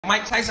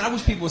Mike Tyson, I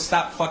wish people would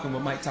stop fucking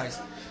with Mike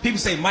Tyson. People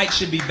say Mike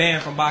should be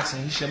banned from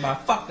boxing. He should buy.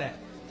 Fuck that.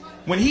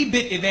 When he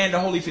bit Evander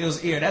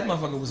Holyfield's ear, that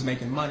motherfucker was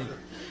making money.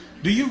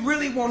 Do you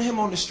really want him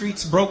on the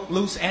streets broke,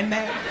 loose, and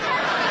mad?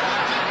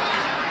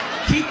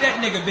 Keep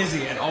that nigga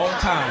busy at all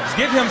times.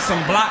 Give him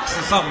some blocks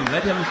or something.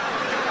 Let him...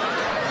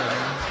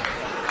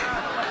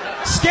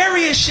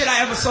 Scariest shit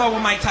I ever saw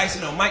with Mike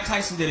Tyson, though. Mike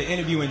Tyson did an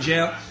interview in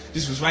jail.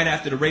 This was right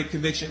after the rape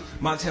conviction.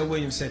 Montel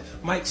Williams said,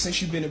 Mike,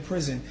 since you've been in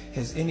prison,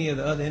 has any of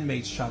the other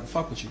inmates tried to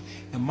fuck with you?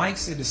 And Mike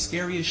said the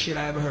scariest shit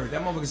I ever heard.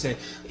 That motherfucker said,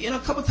 you know,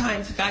 a couple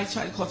times the guys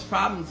tried to cause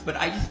problems, but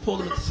I just pulled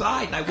them to the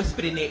side and I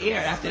whispered in their ear.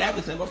 After that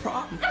was never a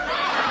problem.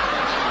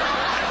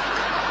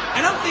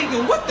 And I'm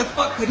thinking, what the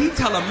fuck could he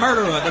tell a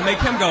murderer to make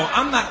him go,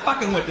 I'm not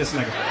fucking with this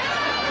nigga?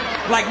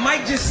 Like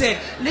Mike just said,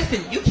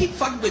 listen, you keep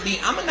fucking with me,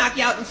 I'm gonna knock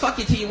you out and fuck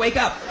you till you wake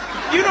up.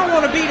 You don't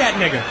want to be that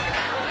nigga.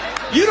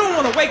 You don't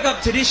want to wake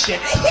up to this shit.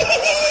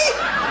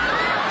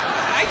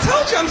 I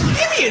told you I'm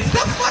serious.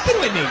 Stop fucking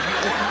with me.